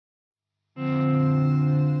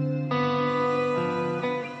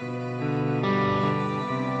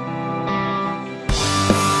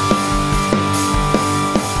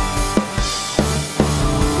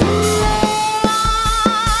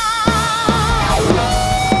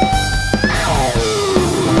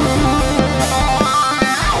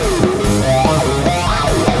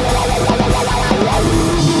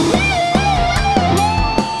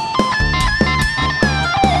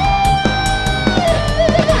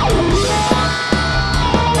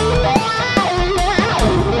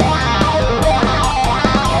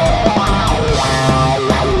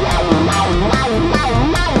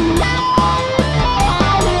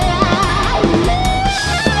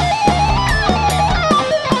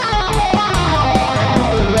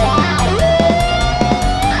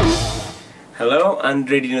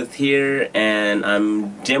Andre DINUTH here, and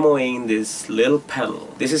I'm demoing this little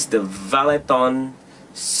pedal. This is the Valeton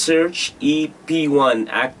Surge EP-1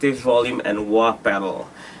 active volume and wah pedal.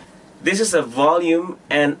 This is a volume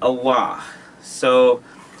and a wah. So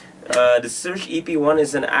the Surge EP-1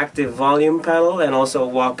 is an active volume pedal and also a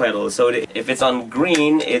wah pedal. So if it's on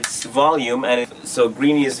green, it's volume, and so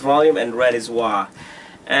green is volume and red is wah.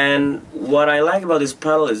 And what I like about this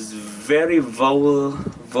pedal is very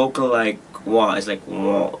vocal like wah. It's like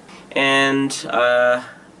wah. And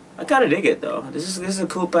I kind of dig it though. This is a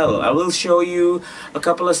cool pedal. I will show you a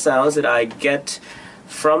couple of sounds that I get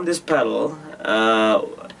from this pedal.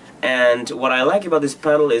 And what I like about this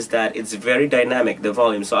pedal is that it's very dynamic, the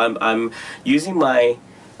volume. So I'm using my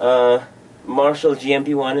Marshall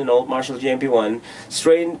GMP1, an old Marshall GMP1,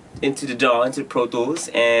 straight into the DAW, into Pro Tools,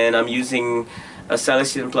 and I'm using a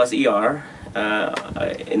Celestion Plus ER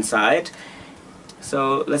inside.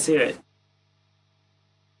 So let's hear it.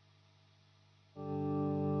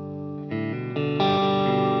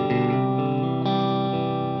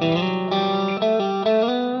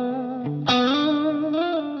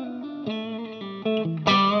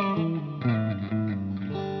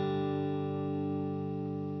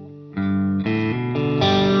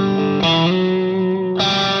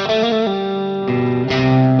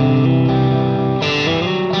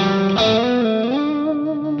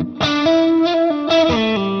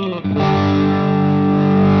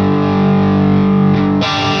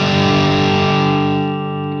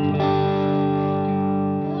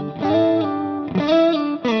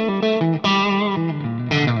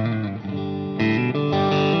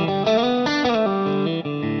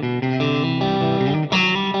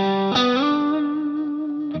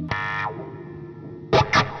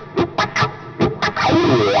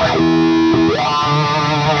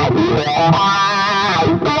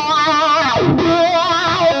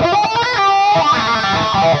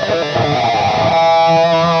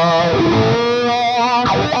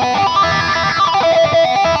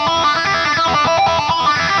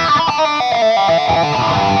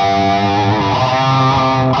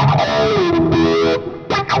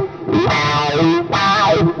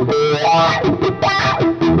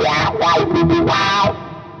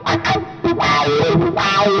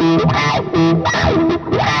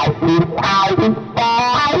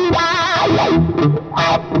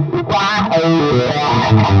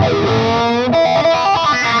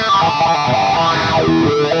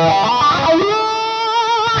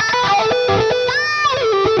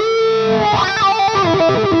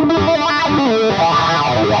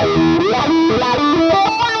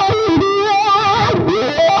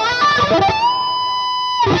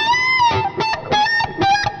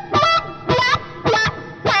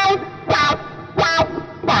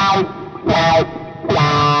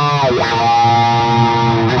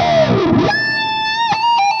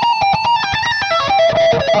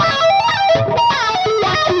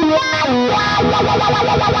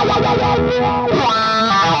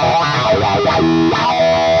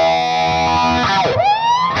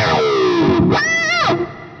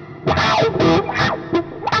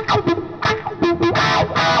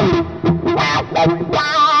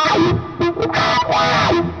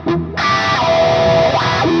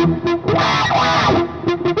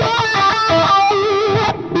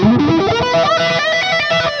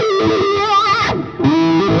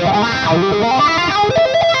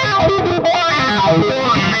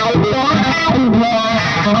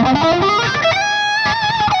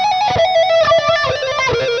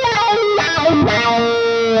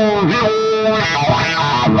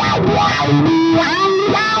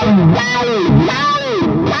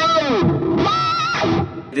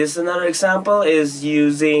 This another example is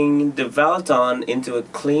using the Valeton into a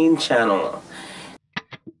clean channel.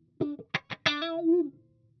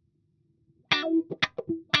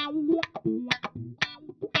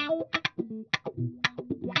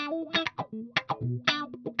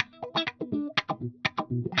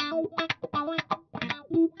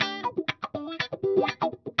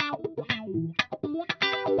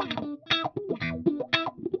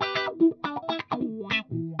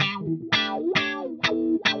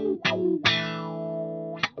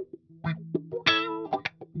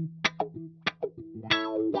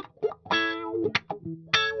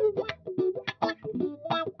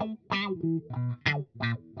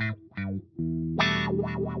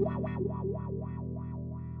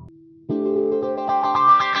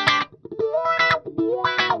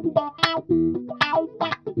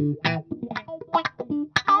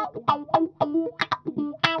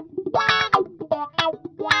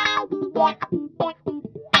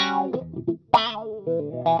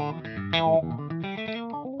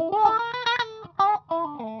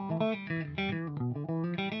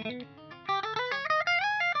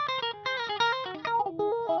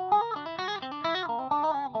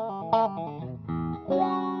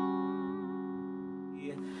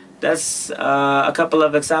 that's a couple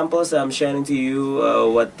of examples I'm sharing to you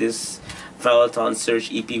what this Valeton Surge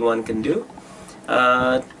EP-1 can do.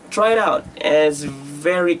 Try it out. It's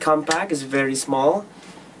very compact, it's very small,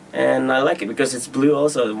 and I like it because it's blue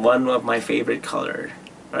also, one of my favorite color.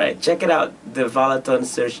 Alright, check it out, the Valeton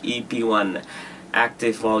Surge EP-1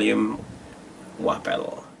 active volume wah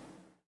pedal.